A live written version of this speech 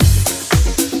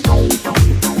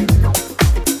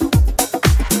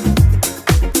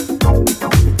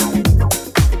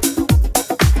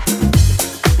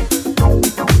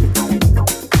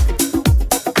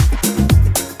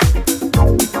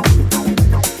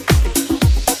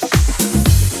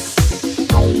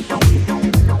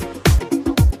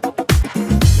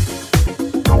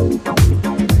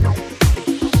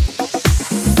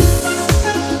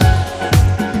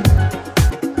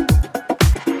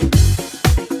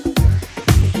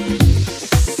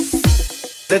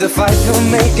Let the fight to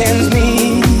make ends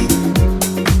meet.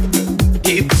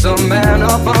 Keeps a man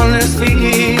up on his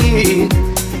feet.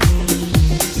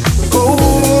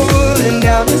 Holding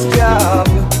down his job,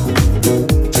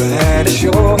 trying to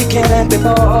show he can't be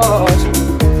bought.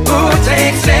 Oh, it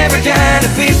takes every kind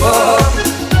of people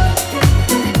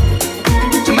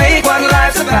to make what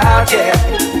life's about, yeah.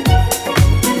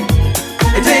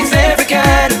 It takes every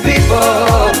kind of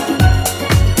people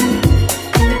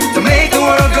to make the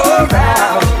world go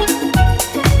round.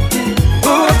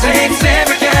 Oh, it takes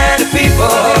every kind of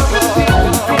people.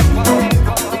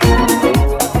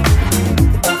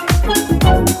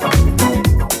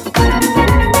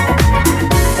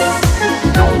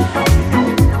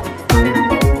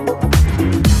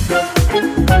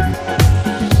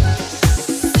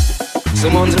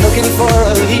 Someone's looking for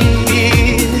a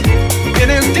lead, in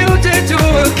his duty to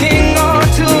a king or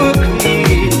to a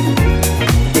queen,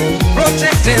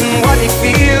 protecting what he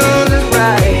feels is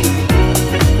right,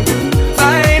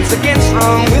 fights against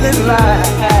wrong with his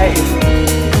life.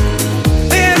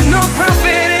 There's no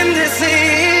profit in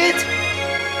deceit.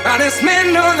 Honest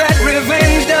men know that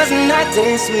revenge does not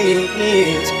taste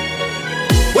sweet,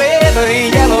 whether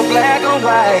yellow, black or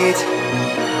white.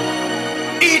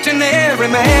 Each and every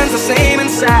man's the same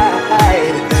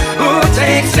inside. Who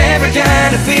takes every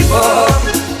kind of people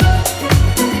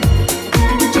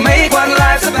to make what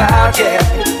life's about, yeah.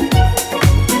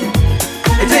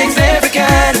 It takes every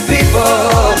kind of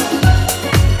people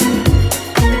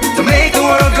to make the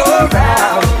world go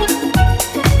round.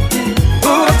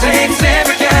 Who takes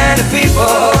every kind of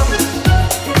people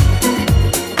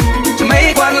to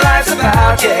make what life's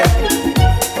about, yeah.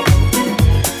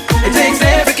 It takes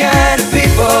every kind of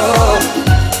people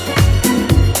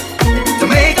to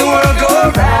make the world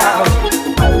go round.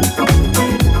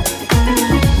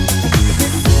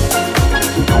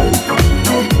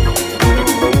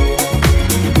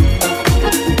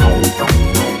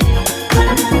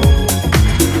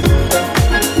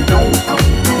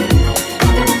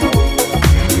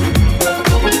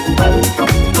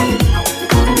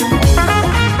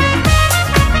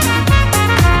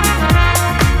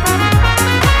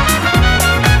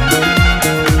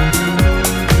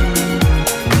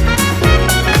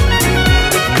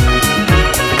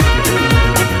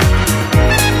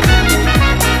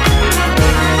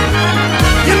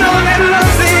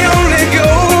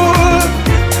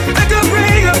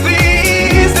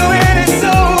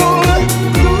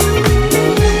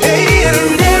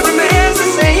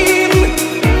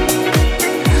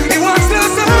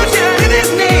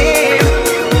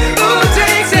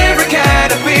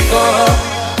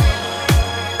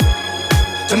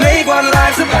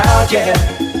 Yeah.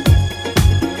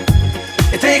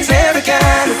 It takes every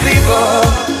kind of people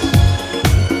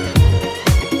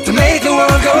to make the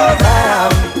world go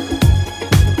round.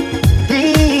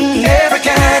 Every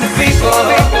kind of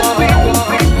people.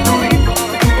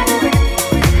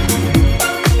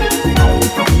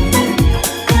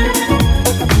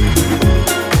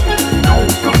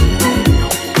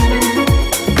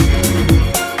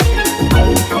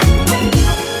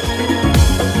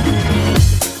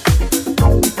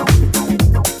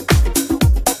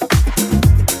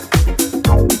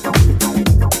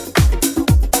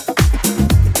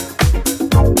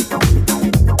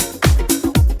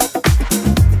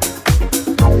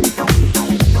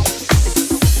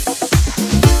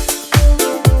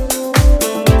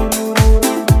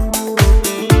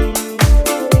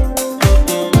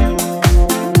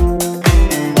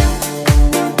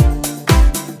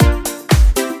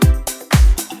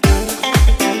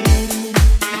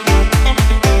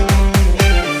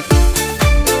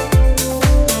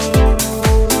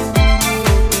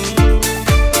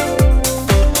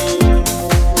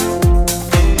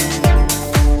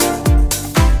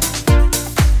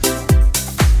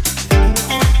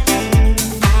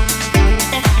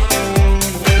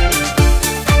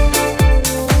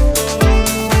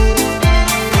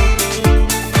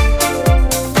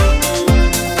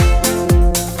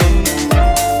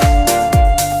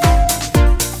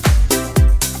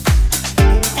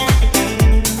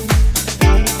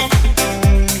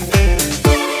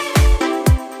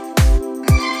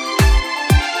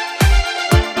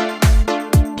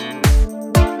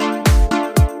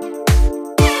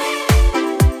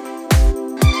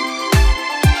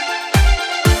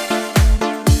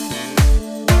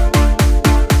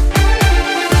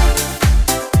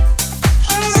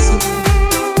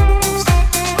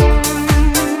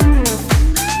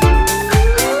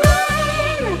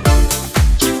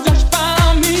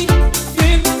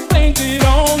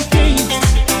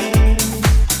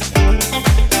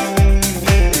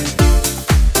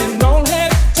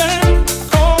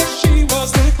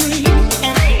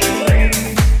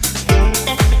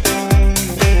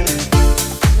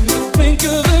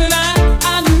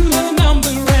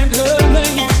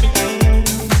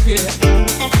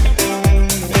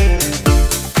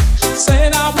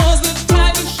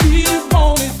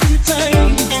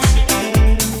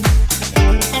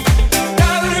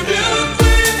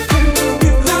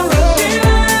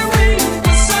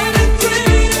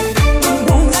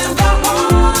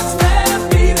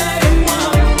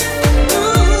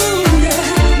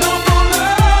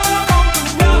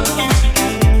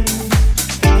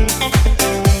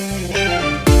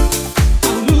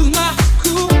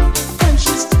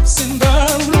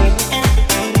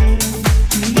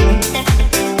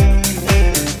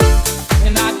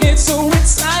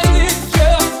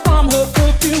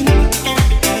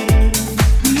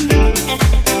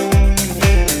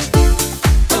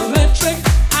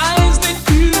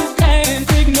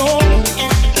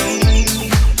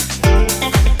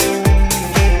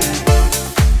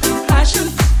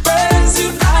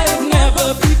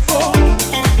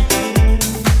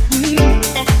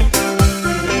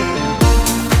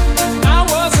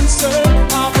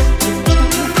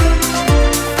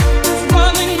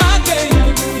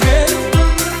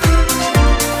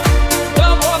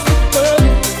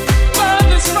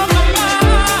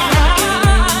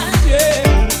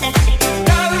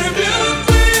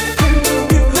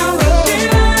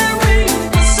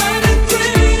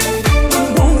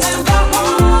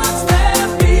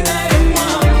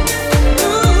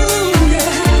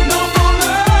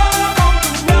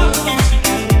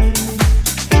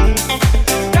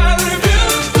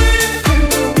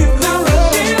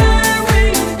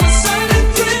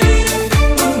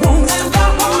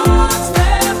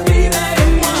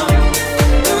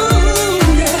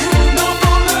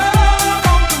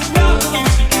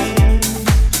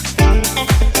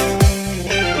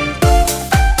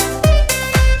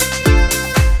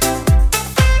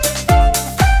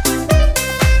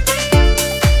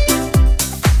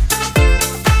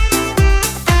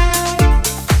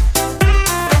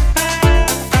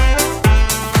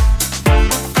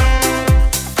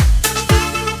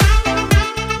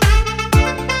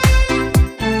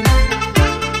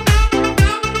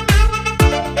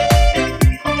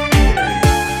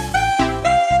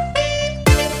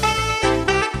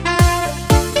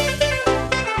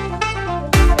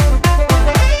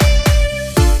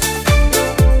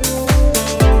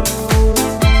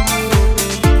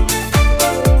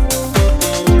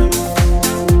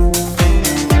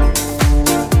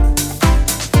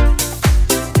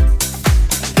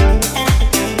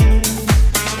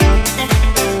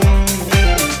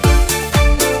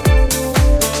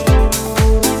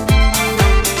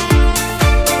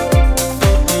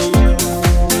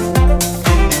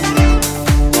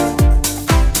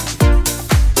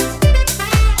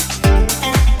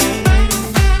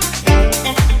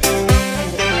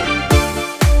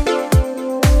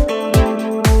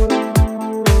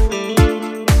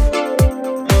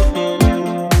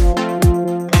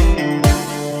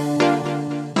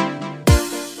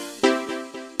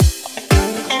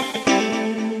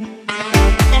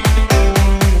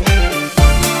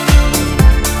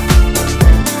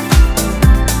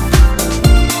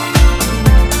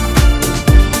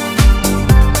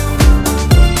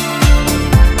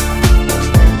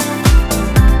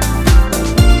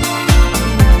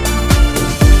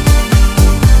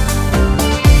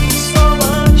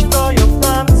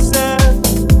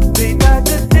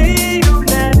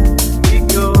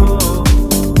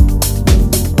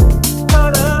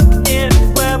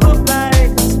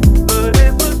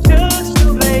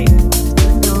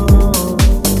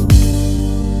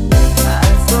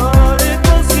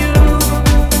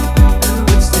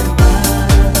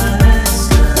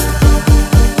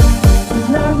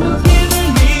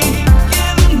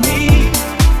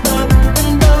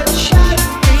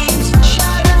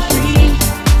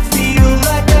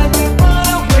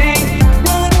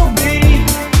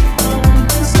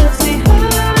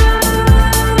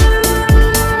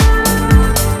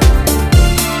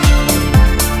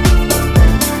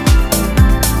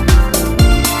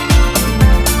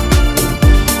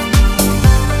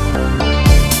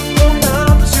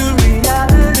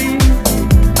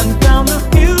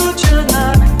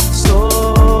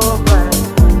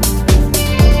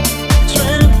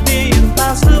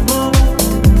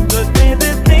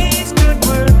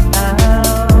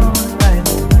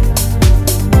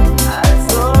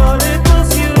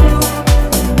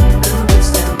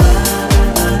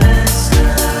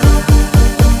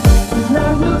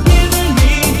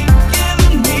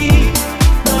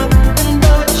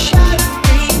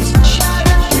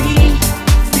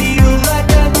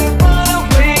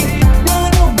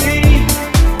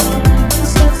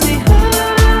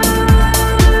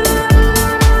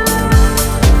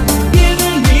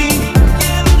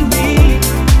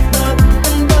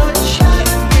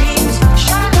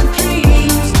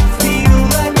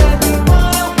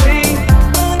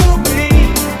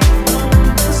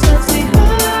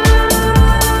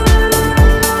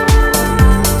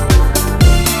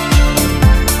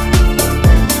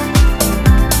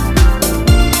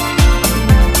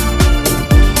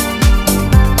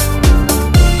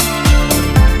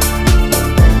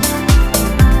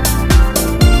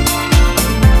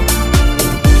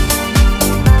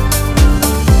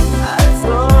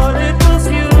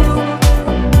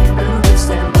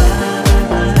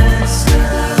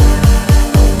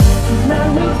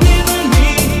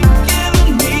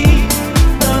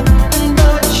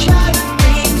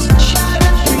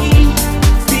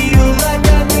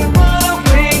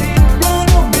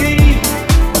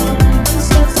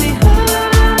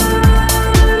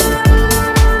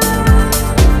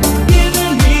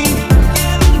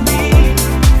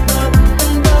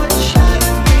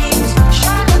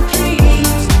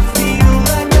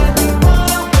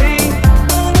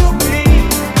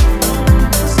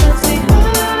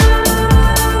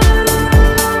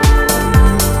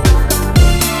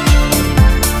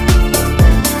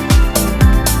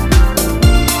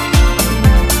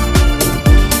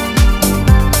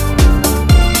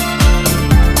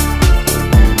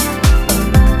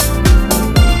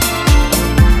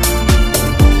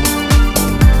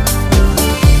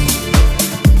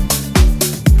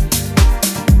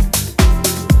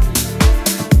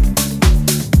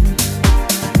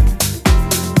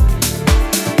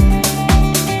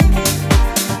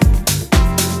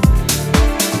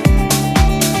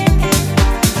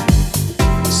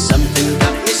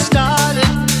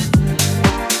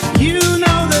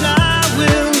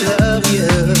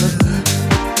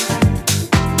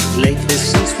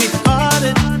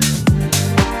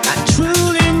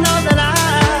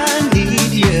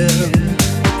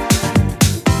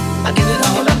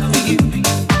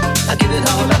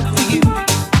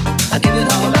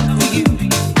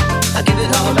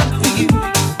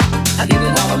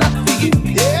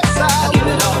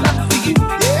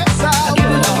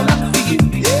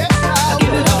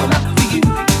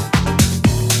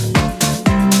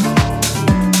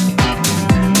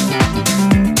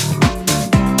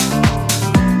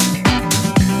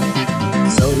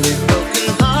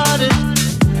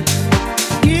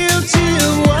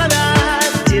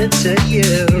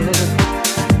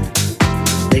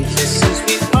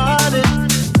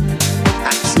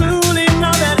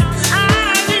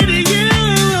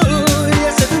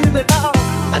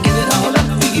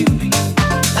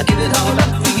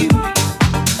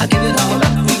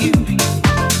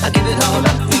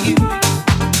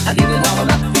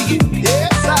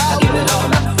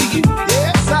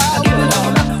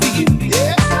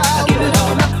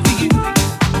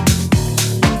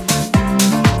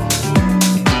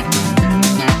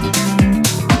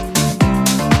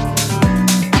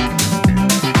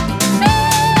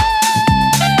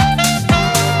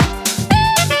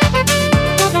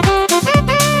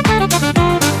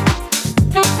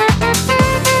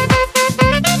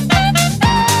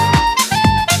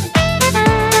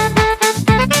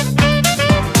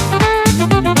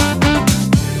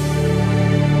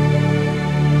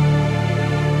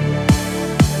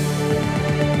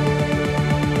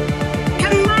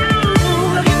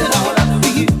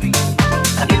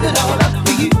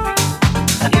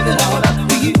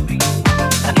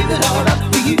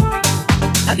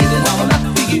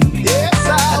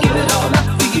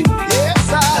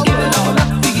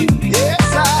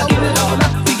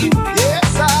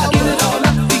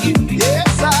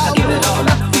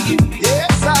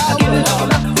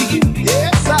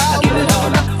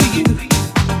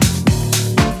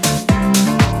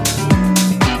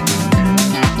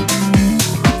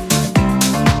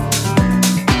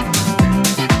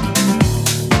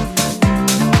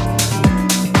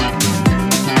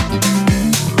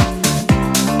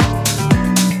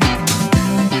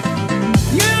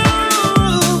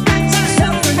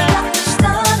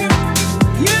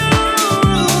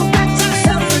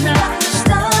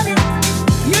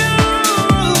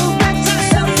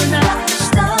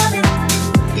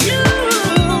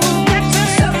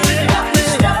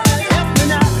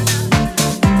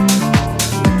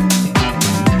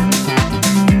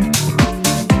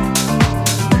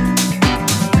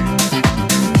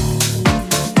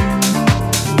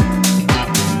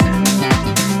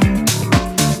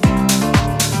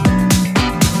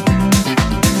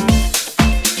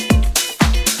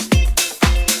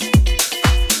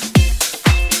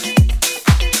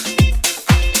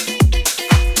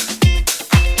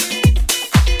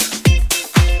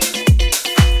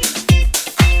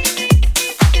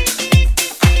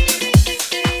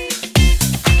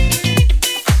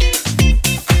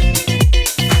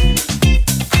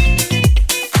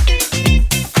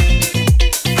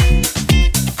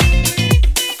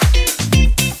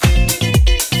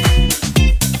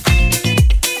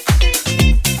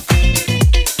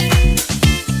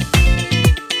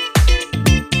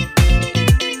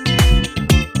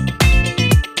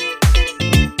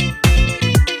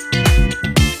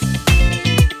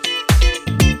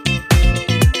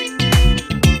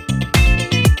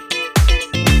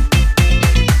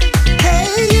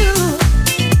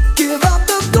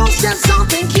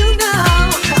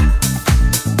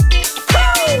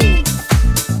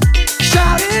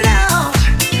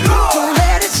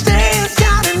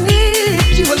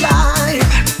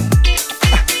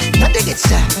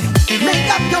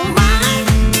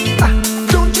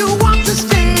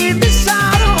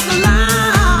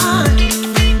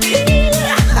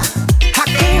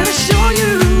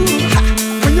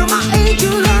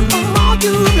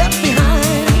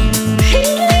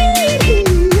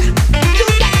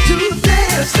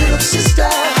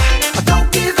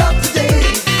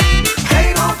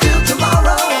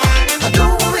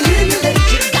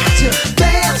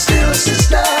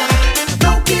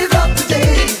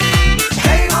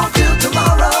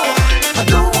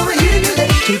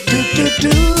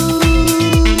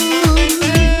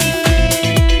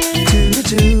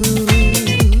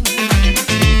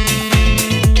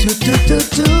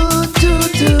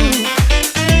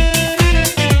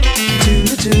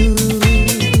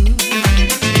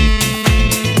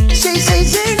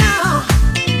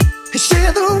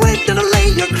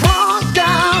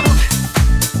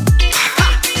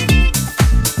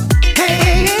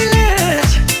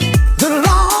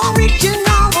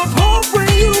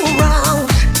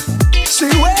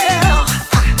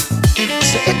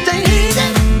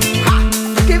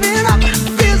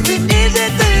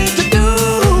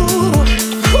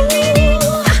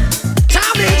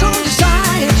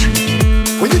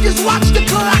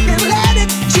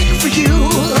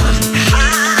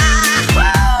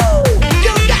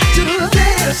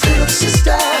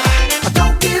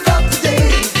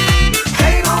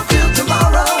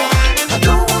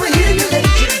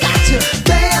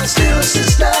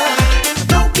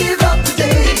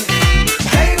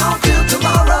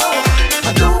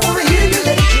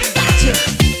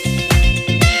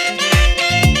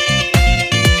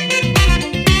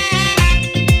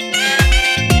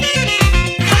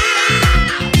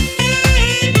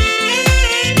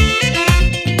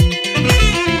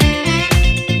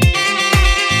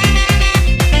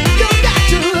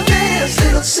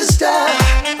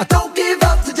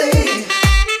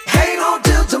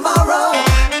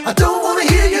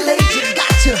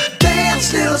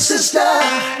 Dance, little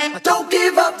sister, don't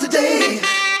give up today.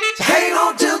 So hang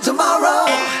on till tomorrow.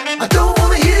 I don't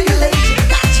wanna hear you late.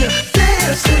 Got to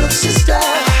dance, little sister,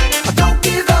 don't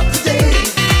give up today.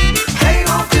 Hang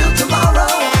on till tomorrow.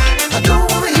 I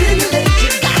don't wanna hear you late.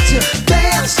 Got to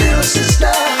dance, little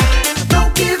sister,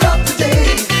 don't give up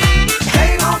today.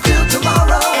 Hang on till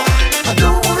tomorrow. I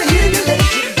don't wanna hear you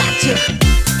late. Got to.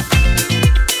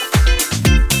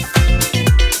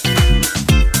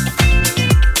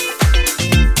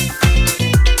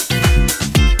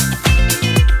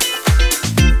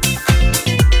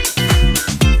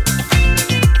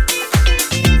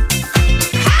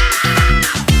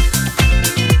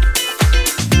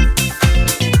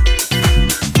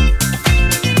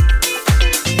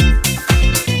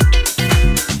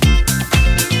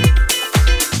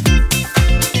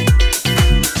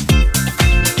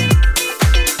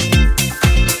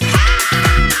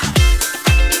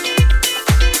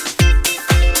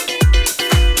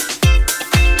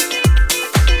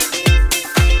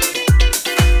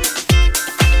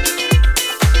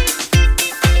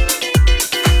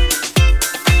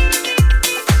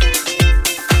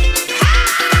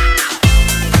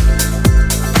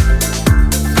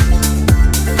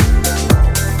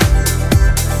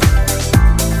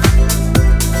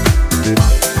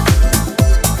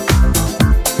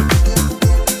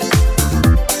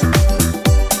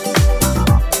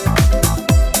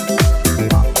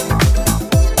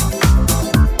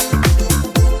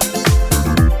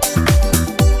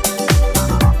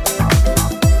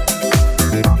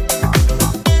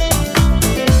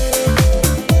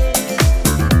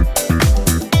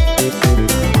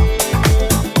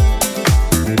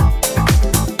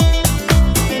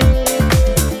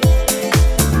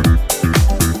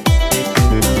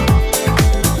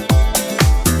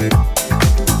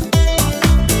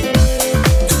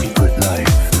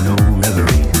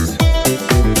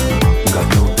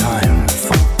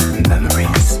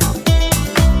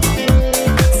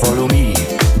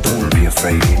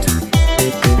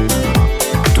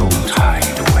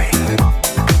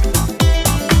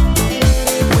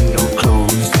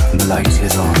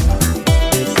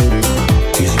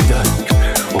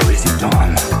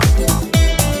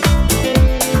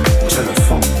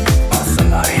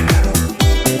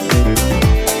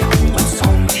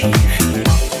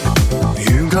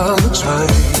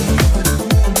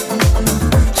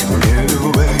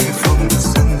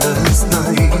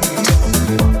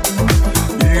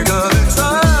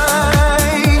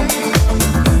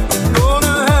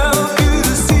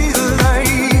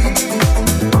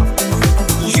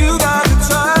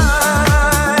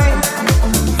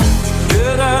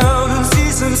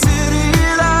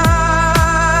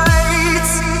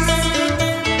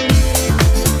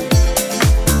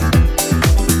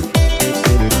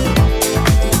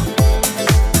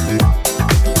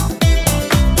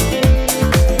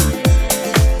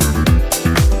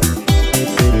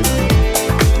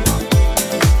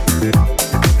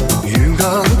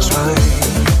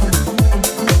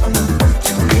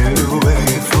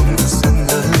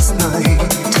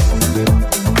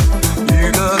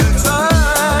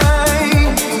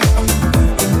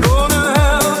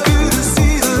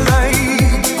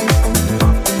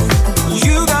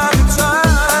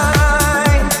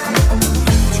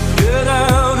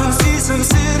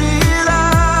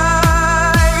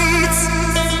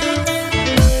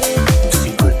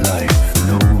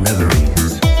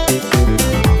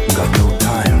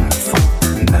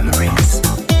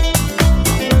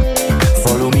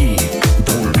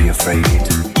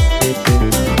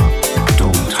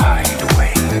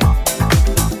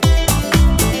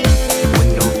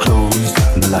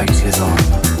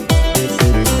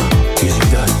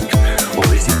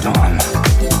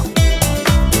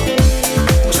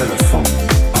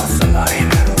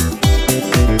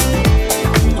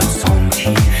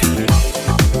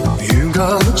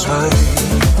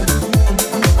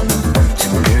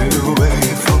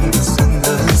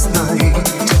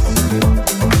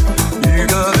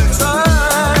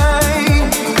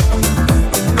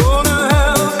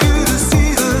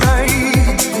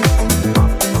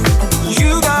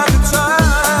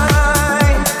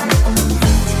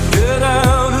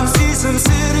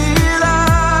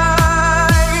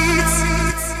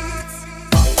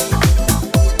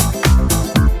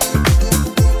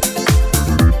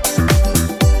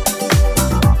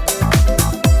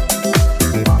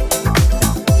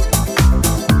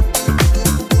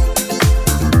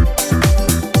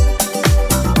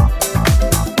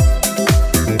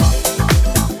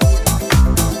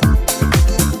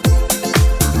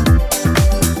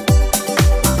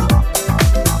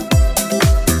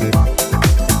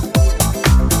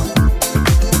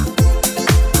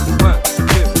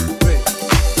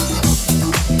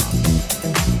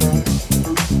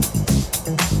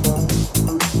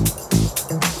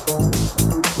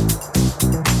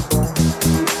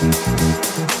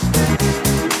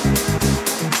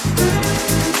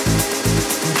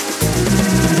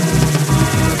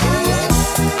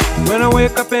 When I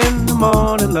wake up in the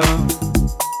morning, love,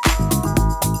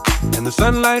 and the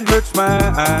sunlight hurts my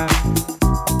eyes,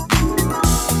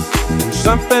 and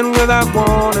something without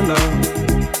warning, love,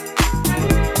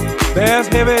 bears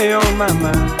heavy on my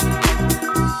mind.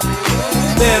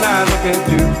 Then I look at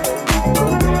you,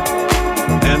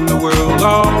 and the world's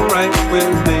alright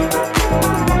with me.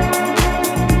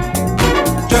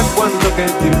 Just one look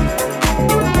at you,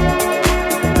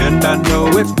 and I know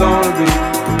it's gonna be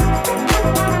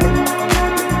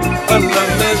a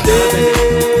lovely day.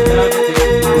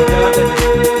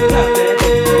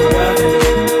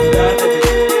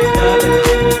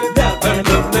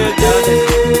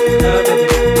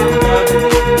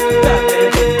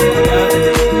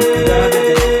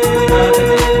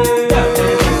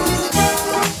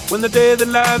 When the day that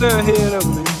lies ahead of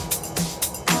me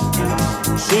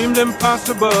seemed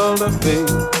impossible to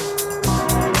face,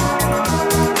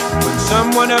 when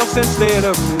someone else instead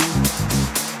of me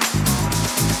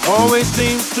always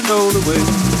seems to know the way,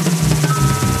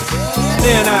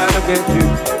 then I look at you,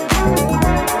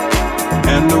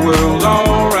 and the world's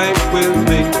alright with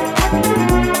me.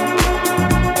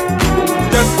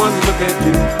 Just one look at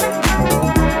you,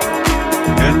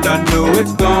 and I know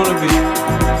it's gonna be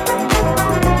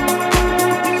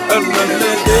a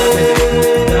lovely day.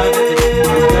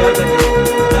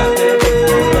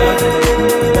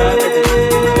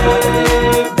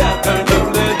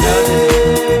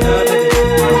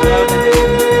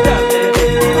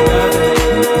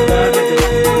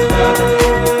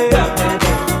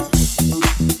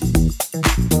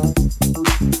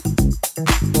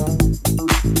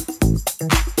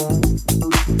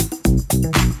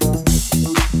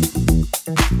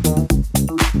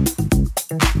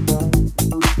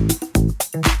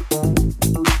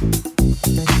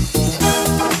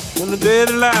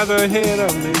 Ahead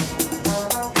of me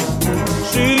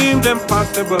seemed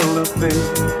impossible to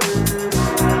face,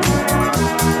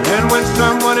 and when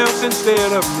someone else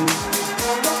instead of me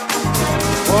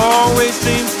always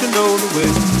seems to know the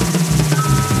way,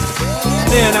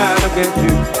 then I look at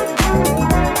you,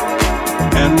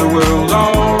 and the world's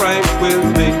alright with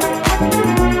me.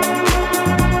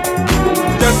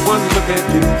 Just one look at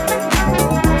you,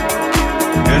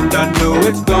 and I know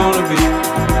it's gonna be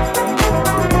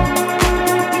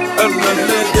a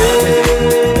lovely day.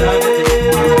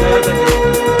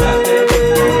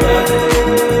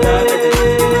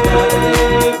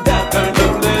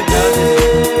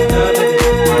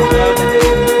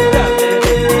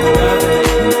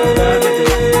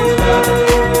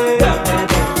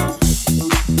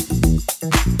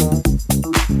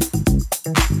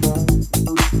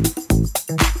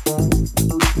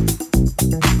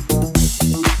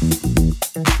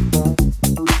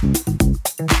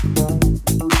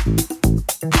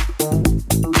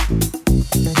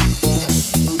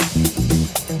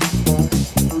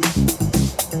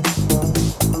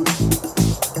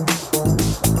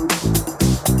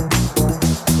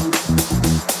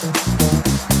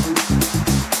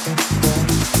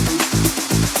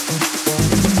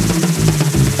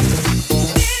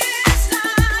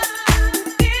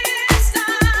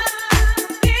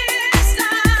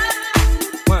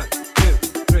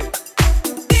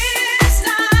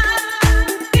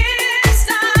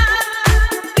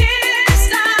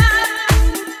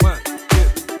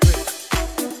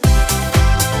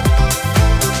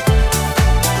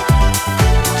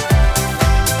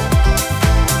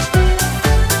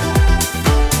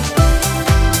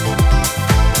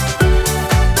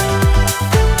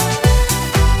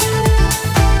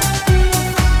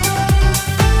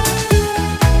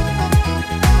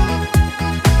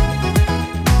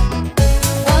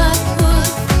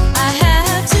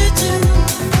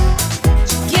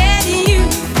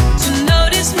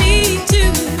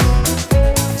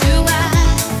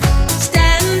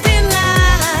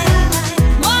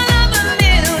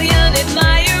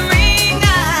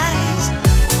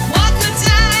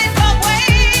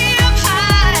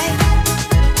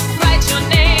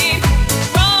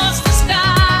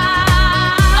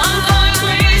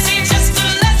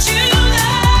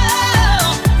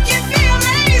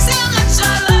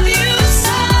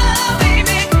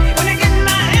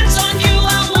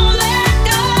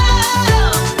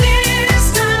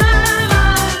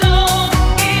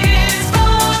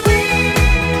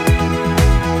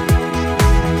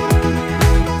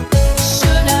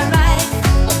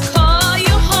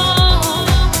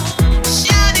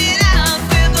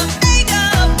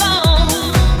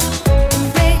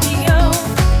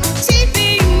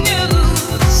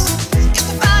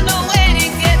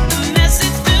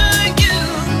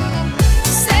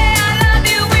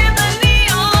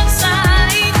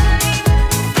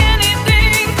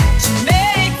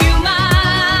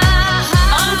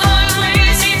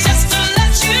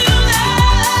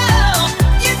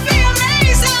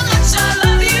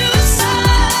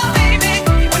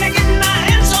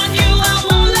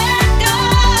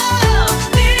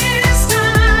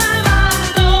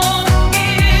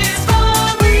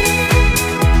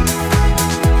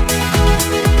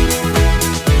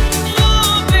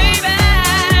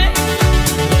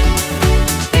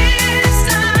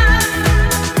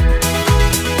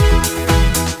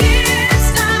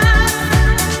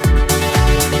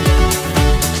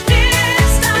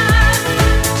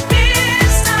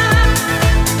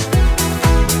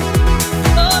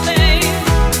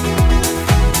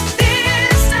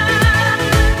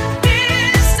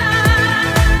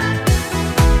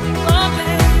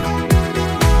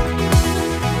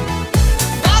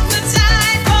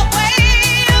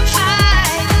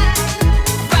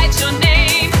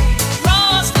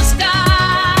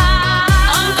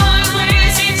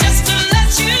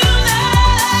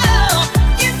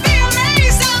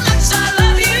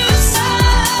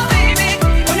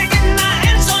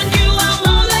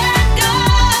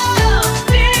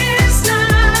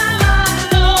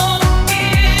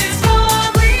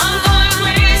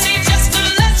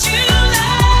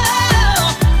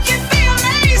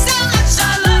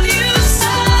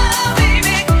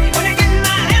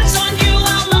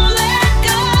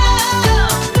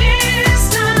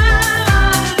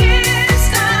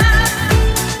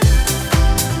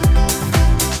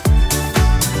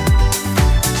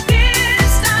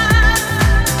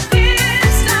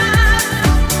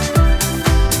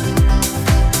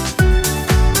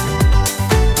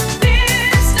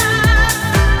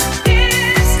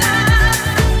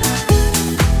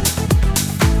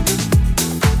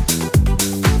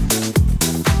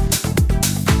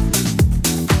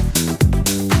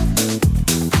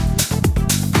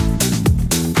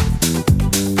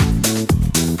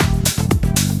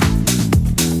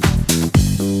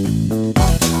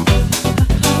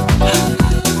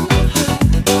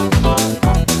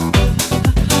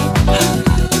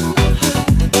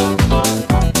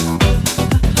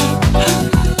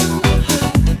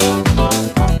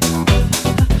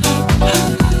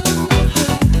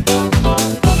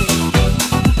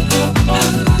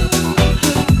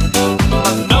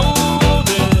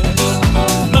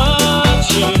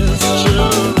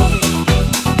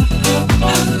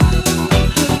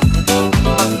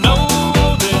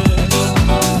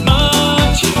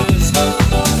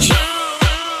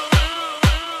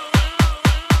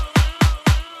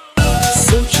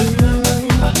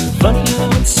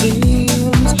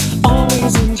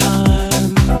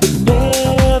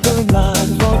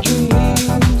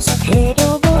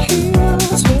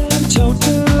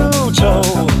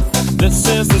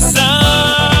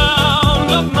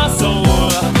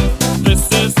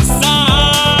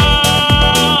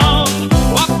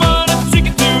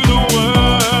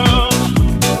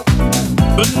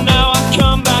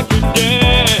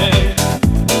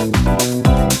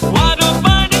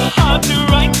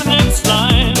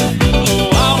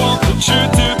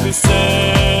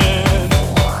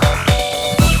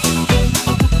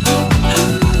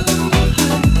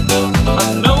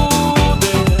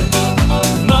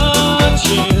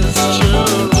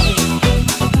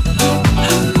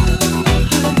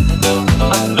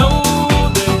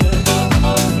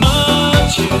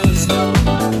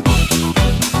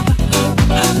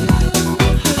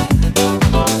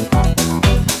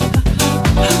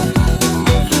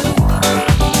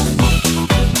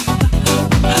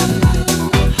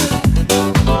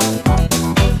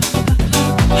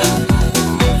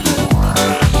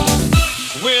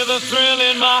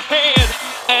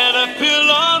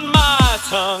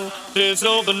 There's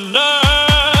all the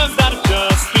nerves that have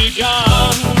just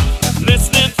begun.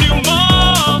 Listening to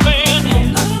Marvin.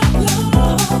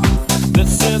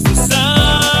 This is the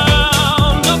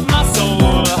sound of my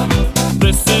soul.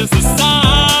 This is the sound.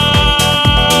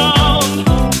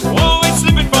 Always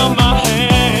slipping from my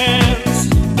hands.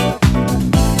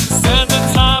 Says a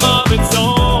time of its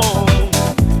own.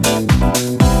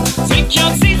 Take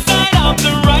your seats right up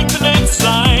the right to next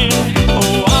line.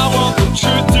 Oh, I want the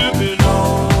truth to be known.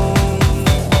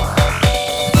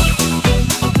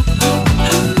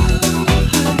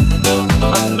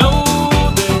 I know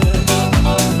this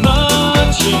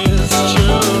much is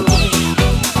true.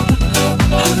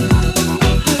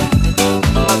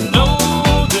 I know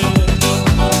this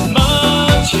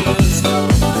much is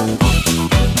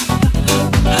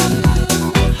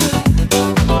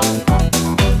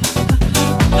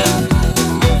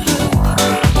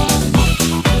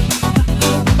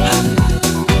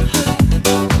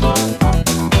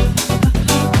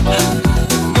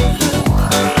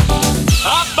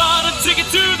I bought a ticket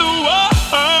to the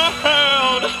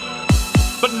world,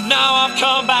 but now I've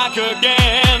come back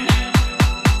again.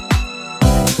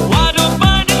 Why do I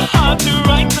find it hard to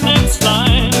write the next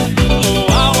line? Oh,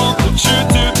 I want the truth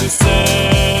to be said.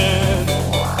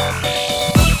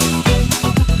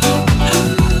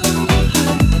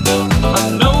 I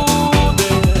know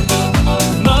this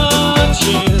much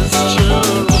is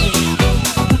true.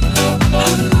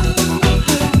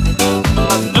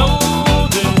 I know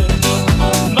this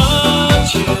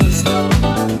much is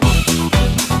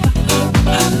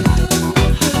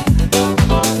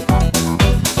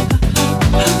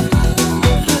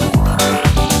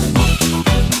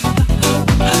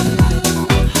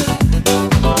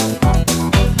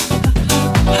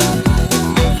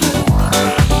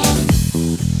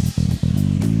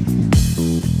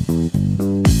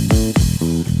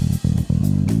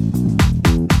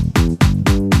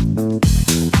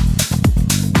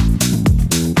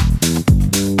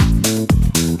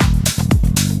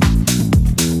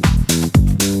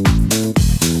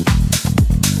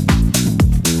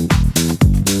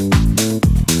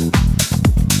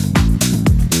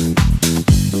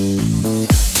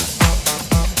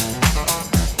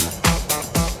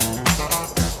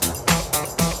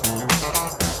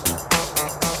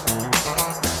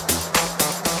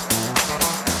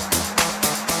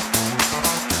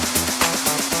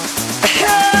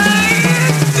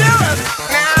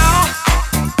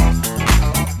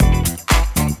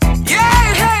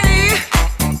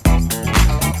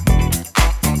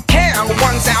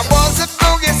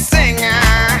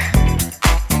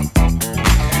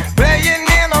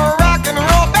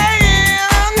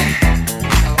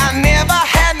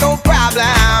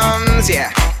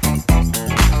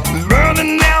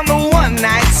burning down the one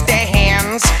night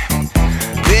stands.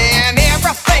 Then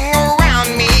everything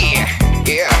around me,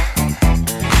 yeah,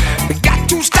 got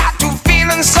to start to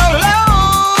feeling so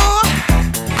low.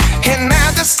 And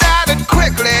I decided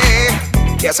quickly,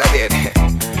 yes I did,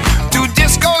 to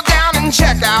just go down and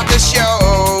check out the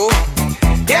show.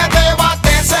 Yeah, they were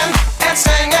dancing and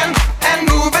singing and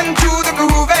moving to the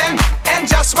grooving. And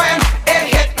just when it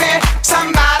hit me,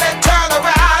 somebody turned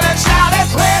around and shouted,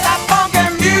 play that funky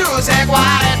music,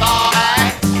 white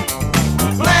boy.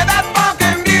 Play that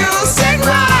funky music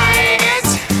right.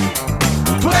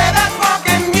 Play that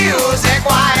funky music,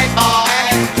 white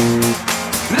boy.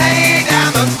 Lay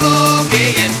down the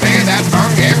boogie and play that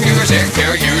funky music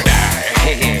till you die.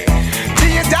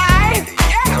 Till you die?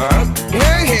 Yeah.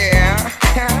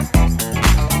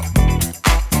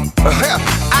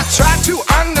 I tried to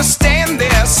understand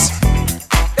this.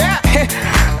 Yeah.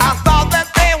 I thought that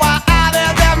they were out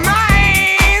of their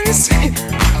minds.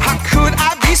 How could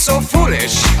I be so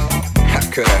foolish? How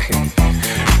could I?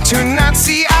 To not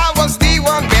see I was the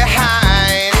one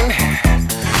behind.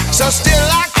 So still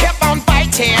I kept on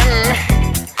fighting.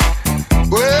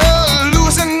 Well,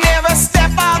 losing every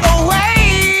step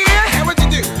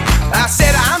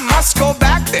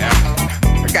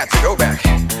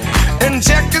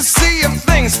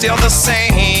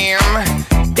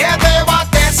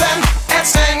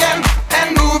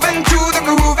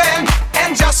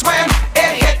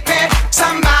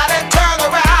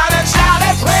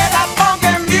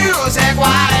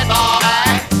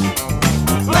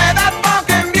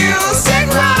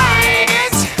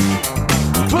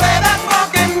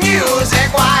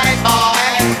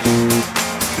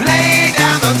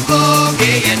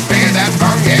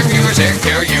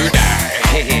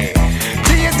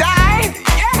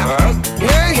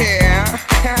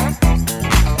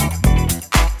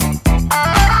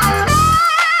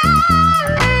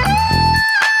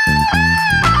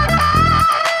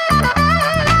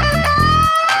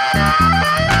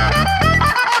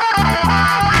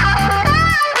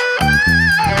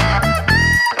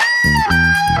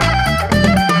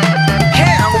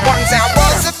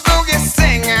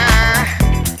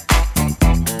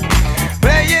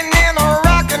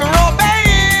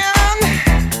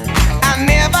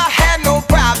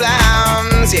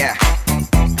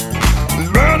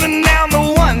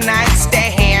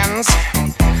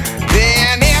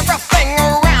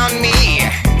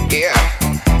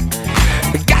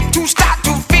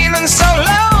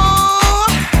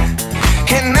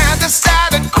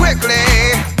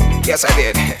Yes, I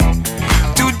did.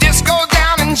 To disco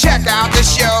down and check out the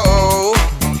show.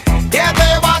 Yeah,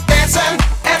 they were dancing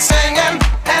and singing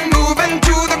and moving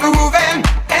to the grooving.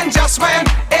 And just when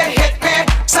it hit me,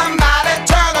 somebody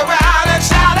turned around and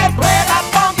shouted, "Play that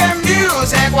funky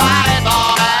music, white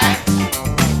boy.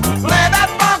 Play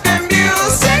that funky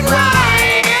music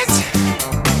right.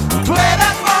 Play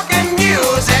that funky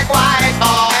music, white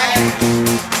boy.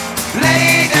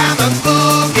 Lay down the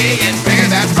boogie and play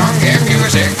that funky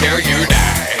music till you die."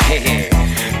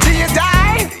 Till you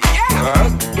die?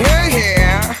 Yeah,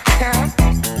 yeah.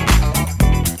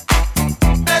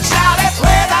 And shout it,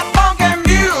 play that funky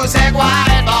music,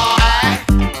 white boy.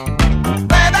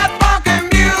 Play that funky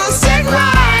music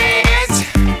right.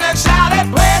 And shout it,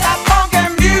 play that funky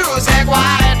music,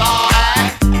 white boy.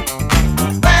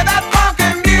 Play that funky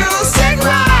music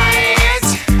right.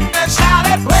 And shout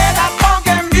it, play that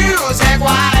funky music,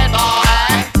 white boy.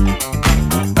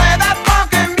 Play that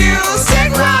funky music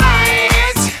right.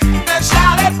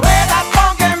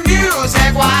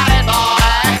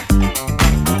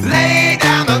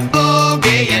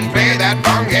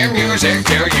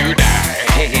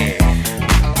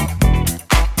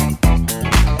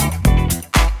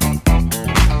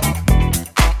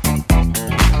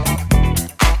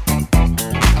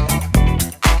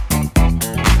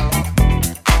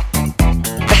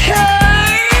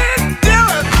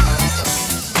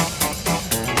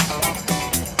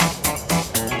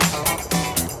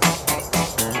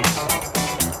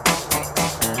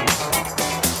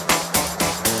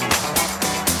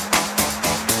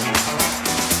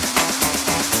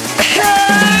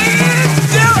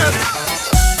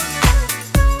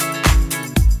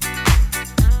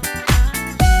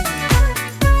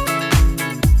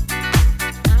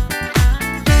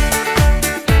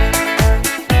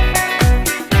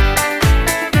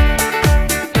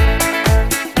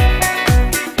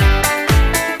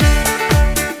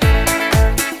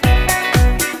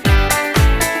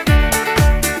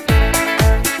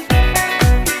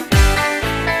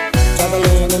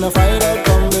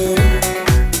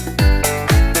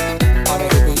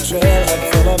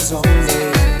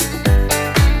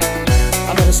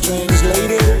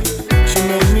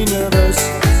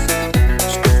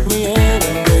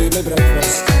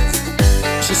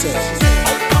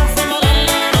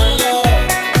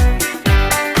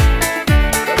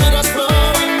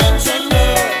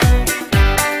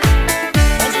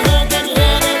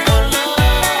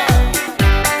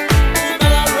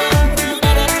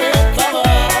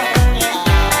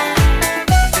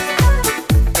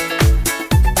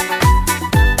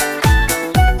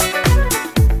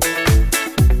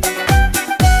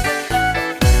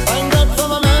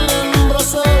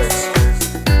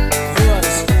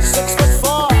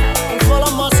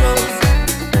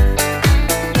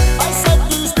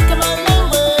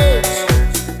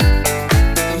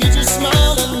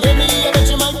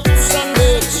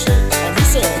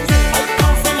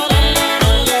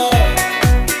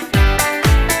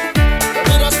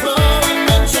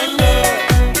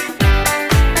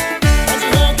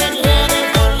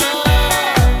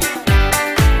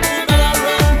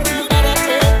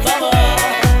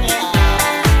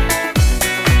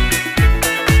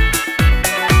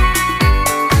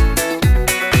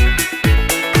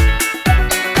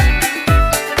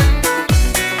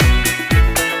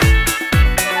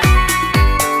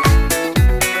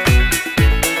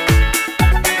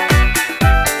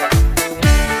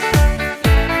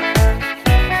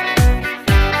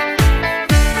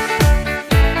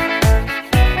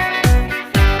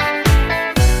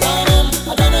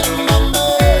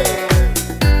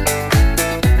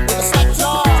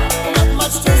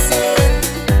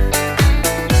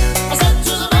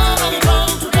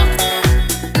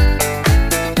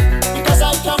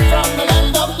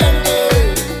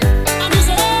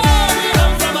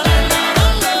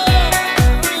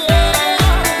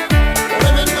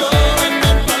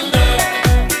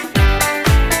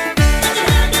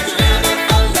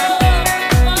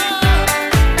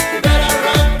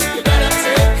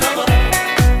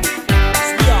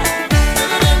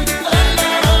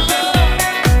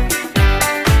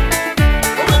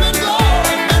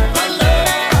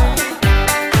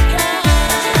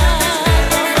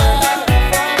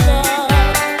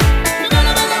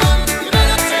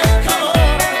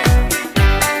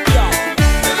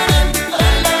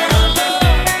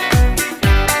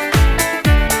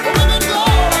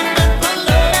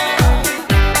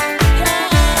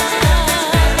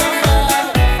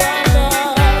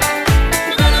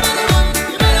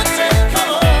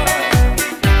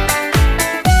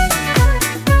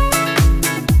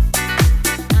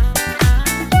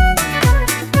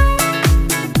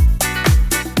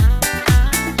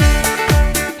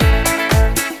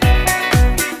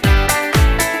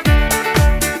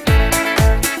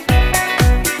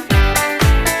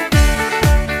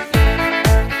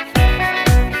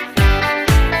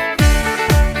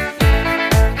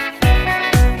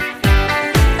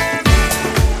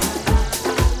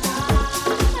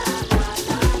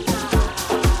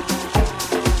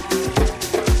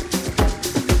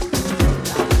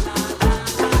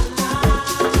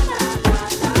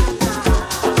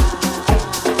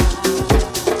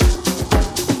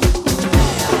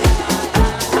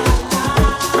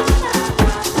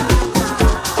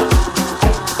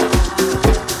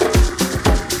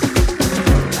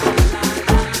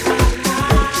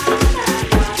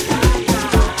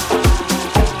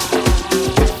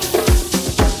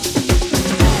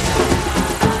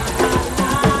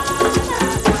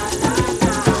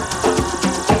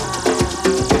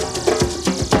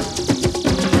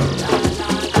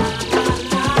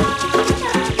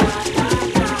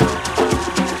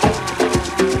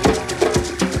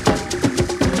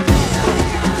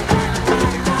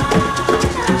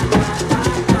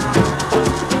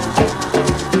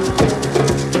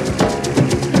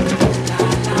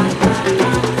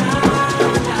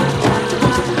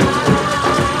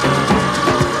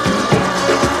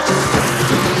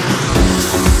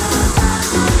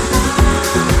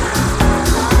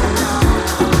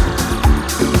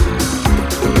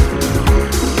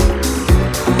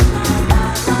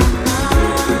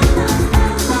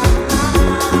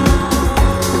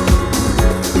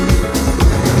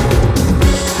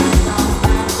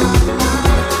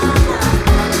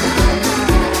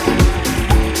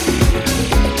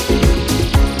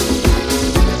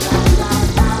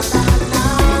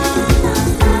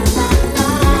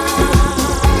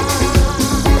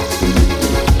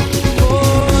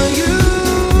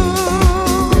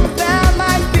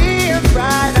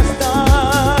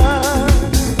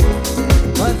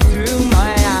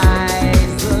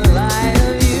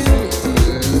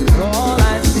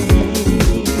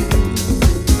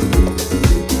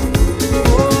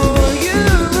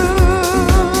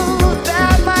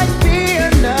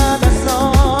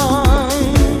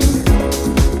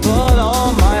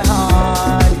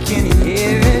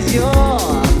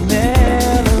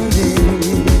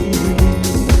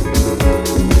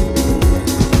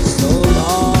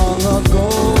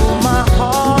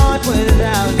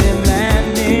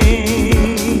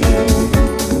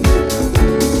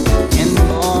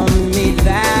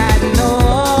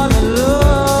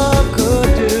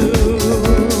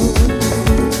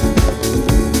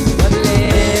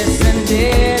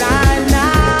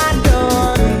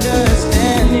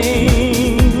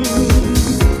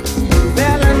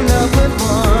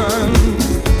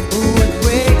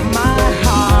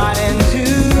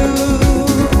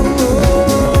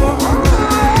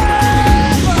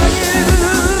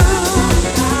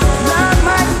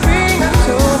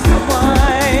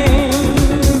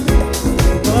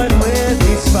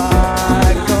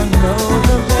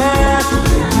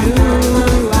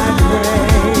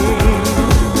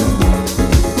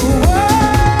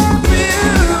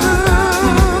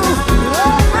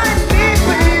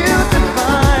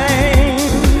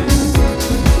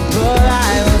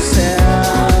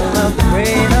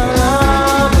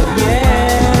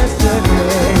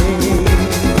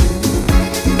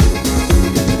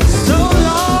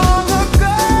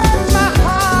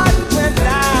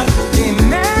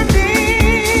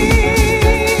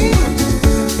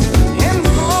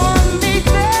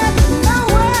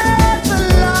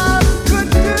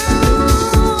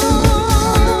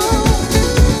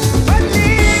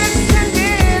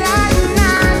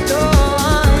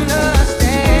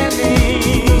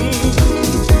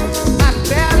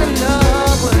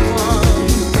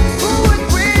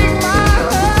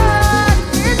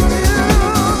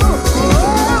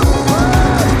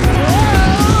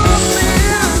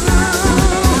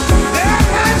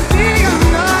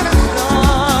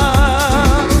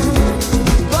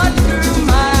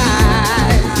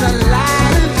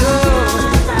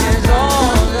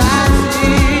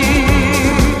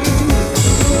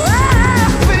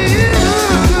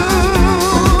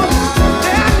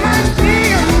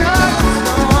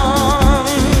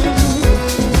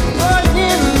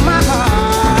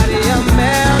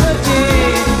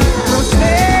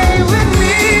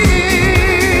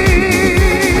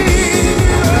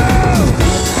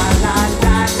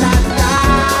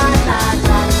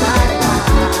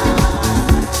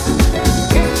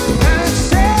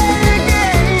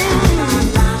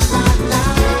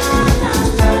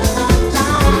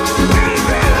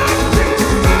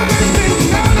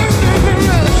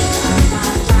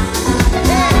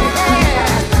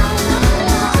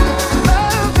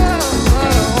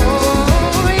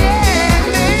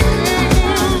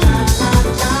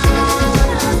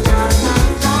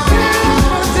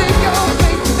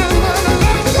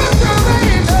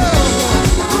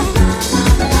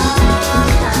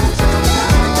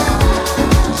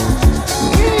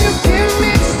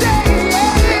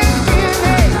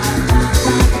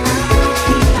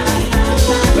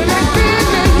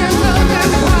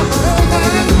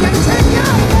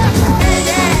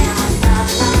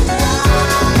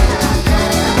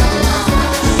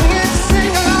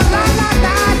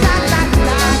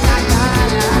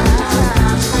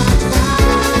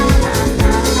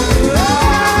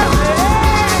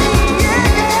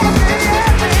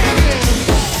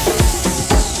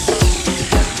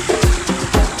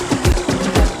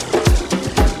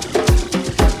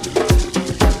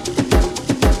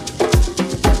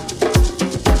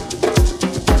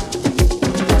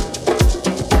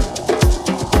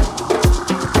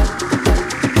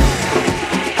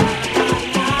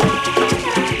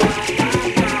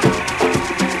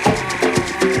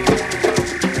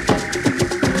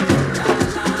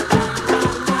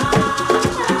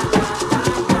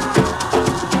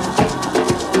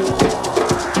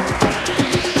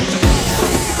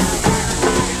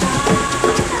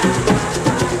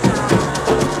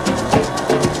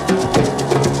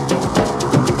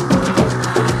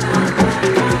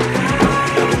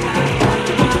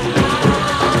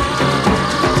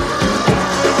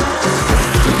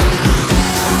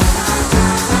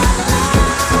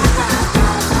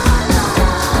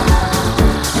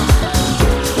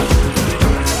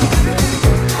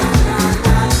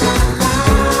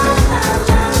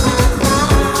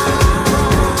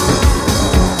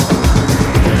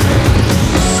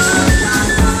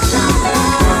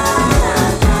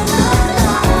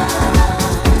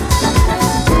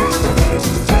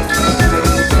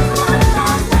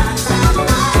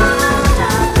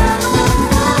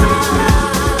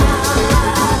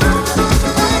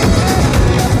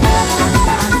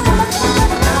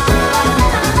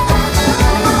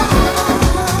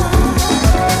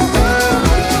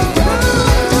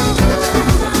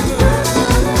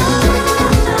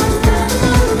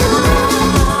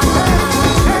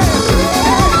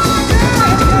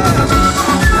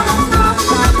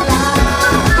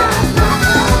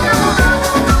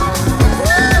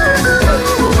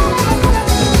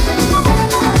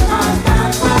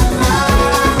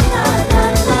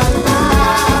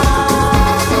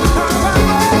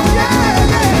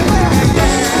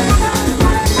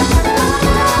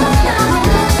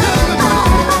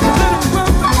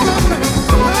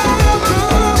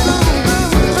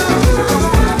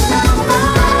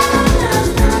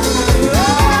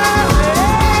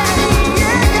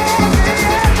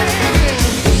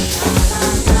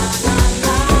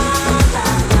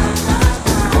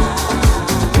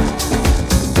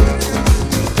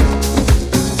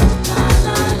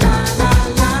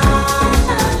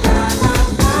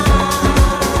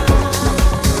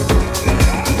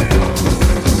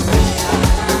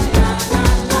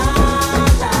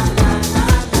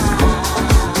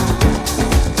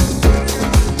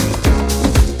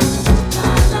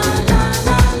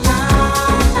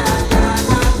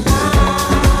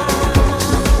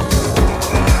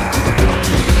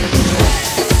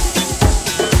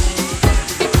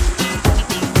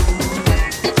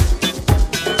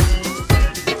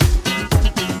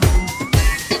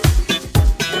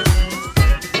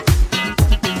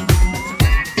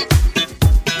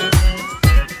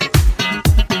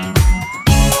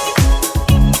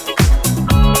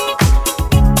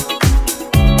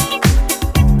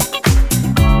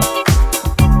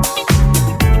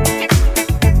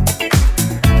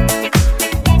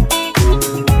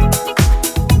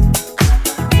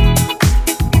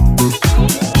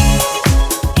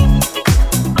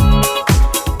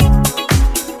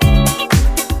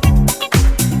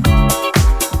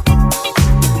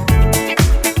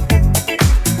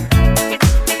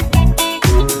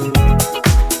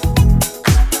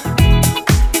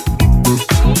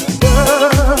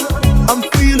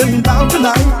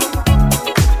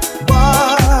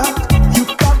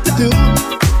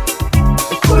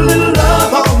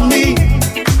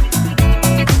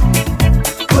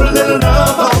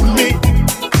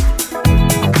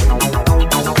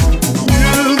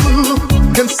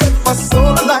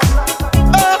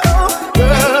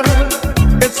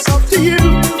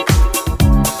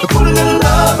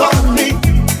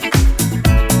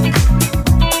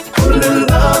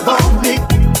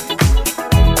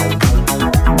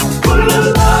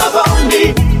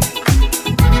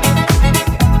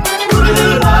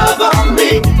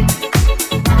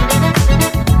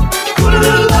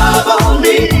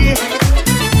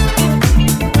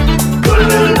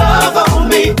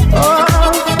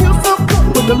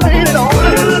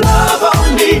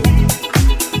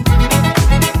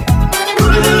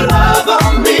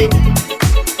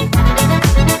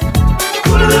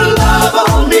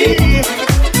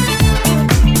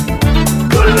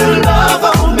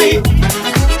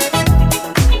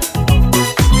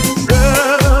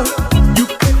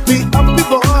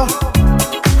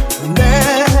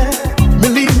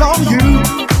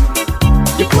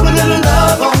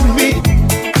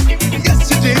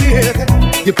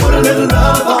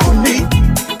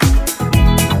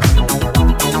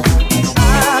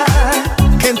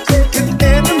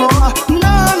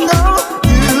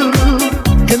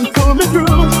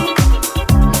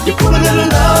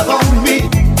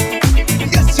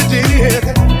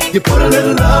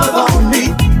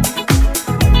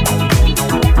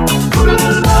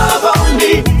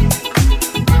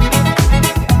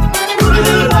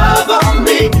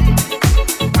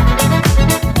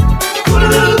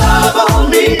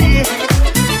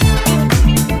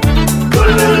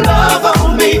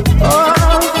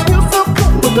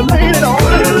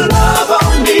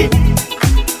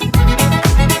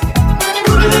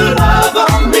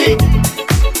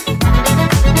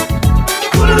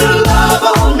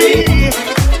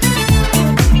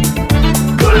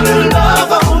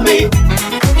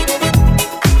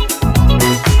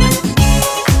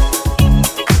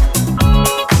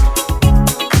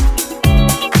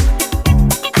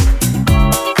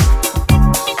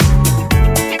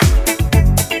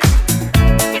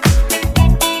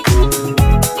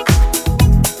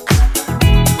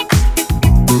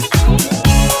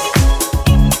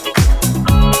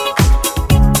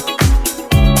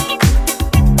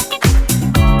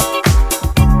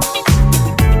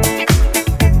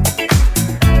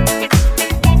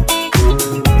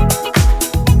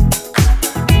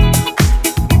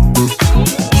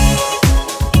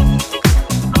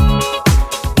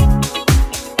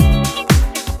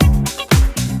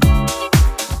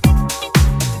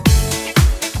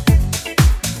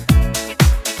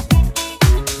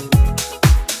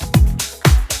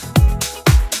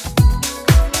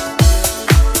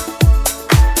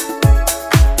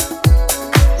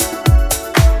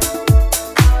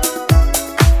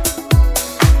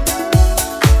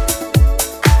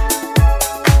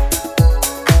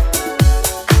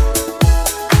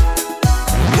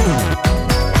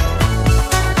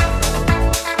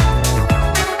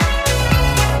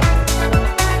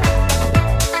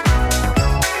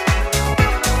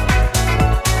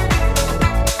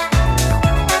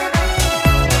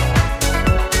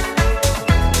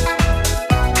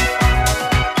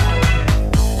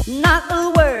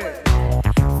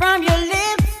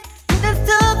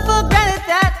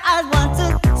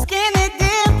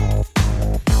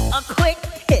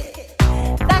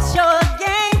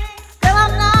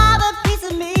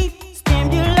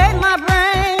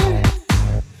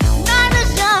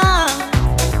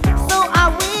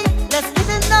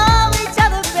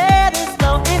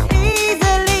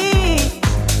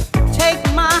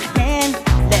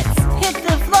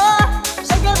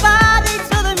 Shake your body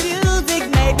to the music,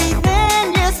 maybe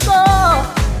then you're score.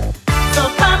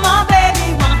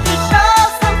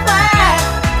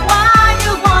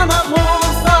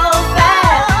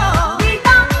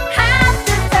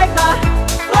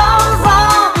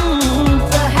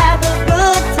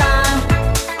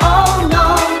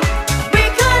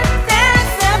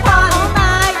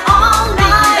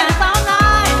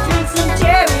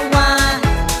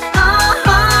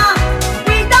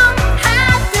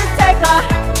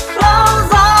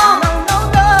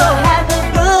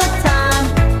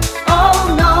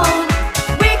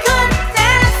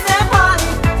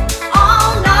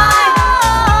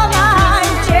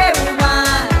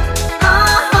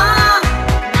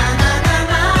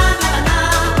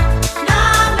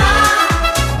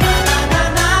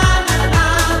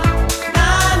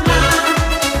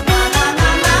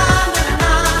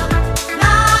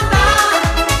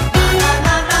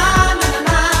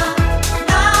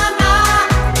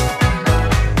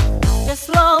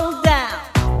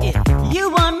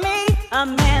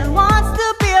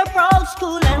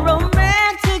 cool and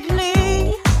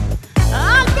romantically.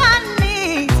 I got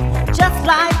needs just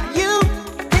like you.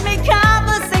 Give me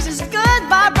conversations, good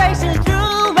vibrations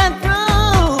through and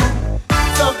through.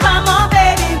 So come on,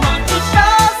 baby, won't you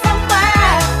show some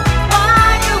class?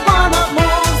 Why you wanna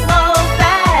move so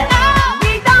fast?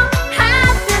 We don't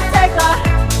have to take our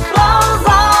clothes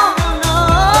off, no,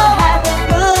 to have a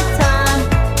good time.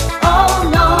 Oh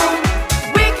no,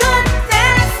 we could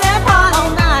dance and party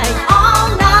all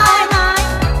night,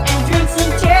 and drink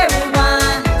some cherry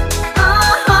wine.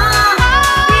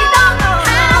 We don't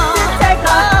have to take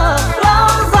our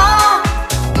clothes off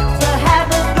to have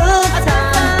a good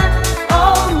time.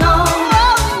 Oh no,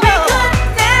 we could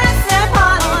dance and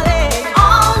party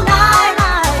all night,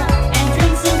 and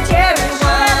drink some cherry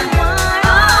wine.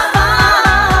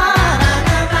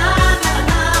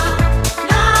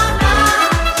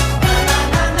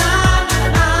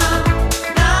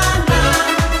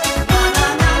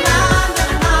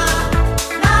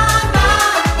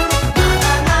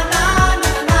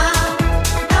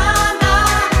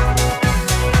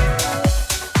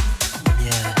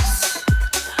 Yes,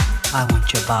 I want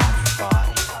your body,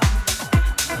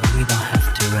 but we don't have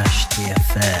to rush the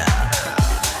affair.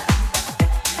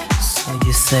 So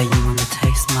you say you wanna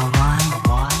taste my wine?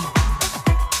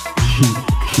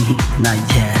 Not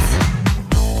yet.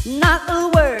 Not a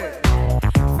word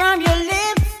from your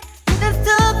lips. You just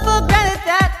took for granted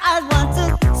that I'd want to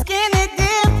skin it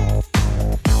dip.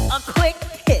 A quick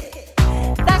hit,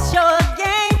 that's your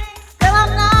game. Girl,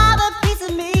 I'm not a piece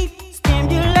of meat.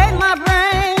 Stimulate my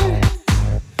brain.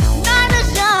 Night is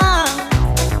young,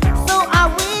 so are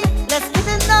we. Let's get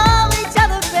to know each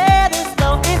other better,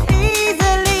 slow and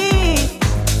easily.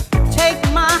 Take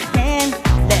my hand,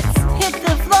 let's hit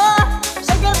the floor.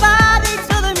 Shake your body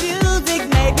to the music,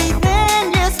 maybe then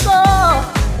you score.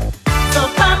 So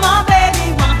come on, baby,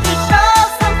 won't you show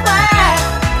some class?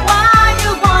 Why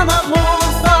you wanna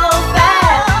move so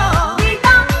fast? We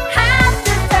don't have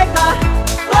to take our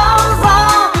clothes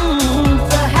off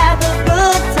to have a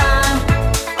good time.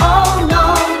 Oh no,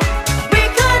 we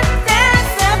could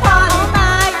dance and party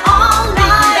all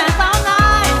night,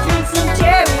 and drink some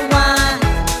cherry wine.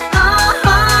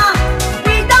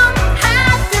 We don't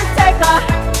have to take our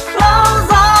clothes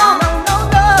off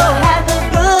to have a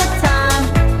good time.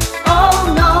 Oh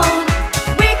no,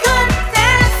 we could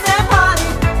dance and party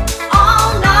all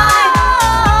night,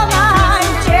 and drink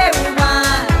some cherry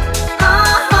wine.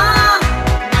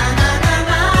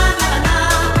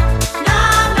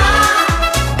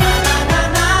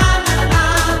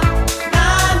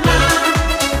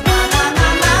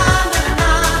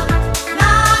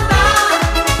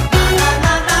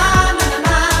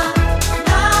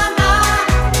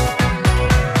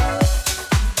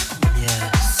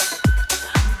 Yes,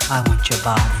 I want your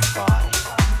body,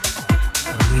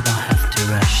 but we don't have to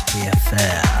rush the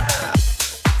affair.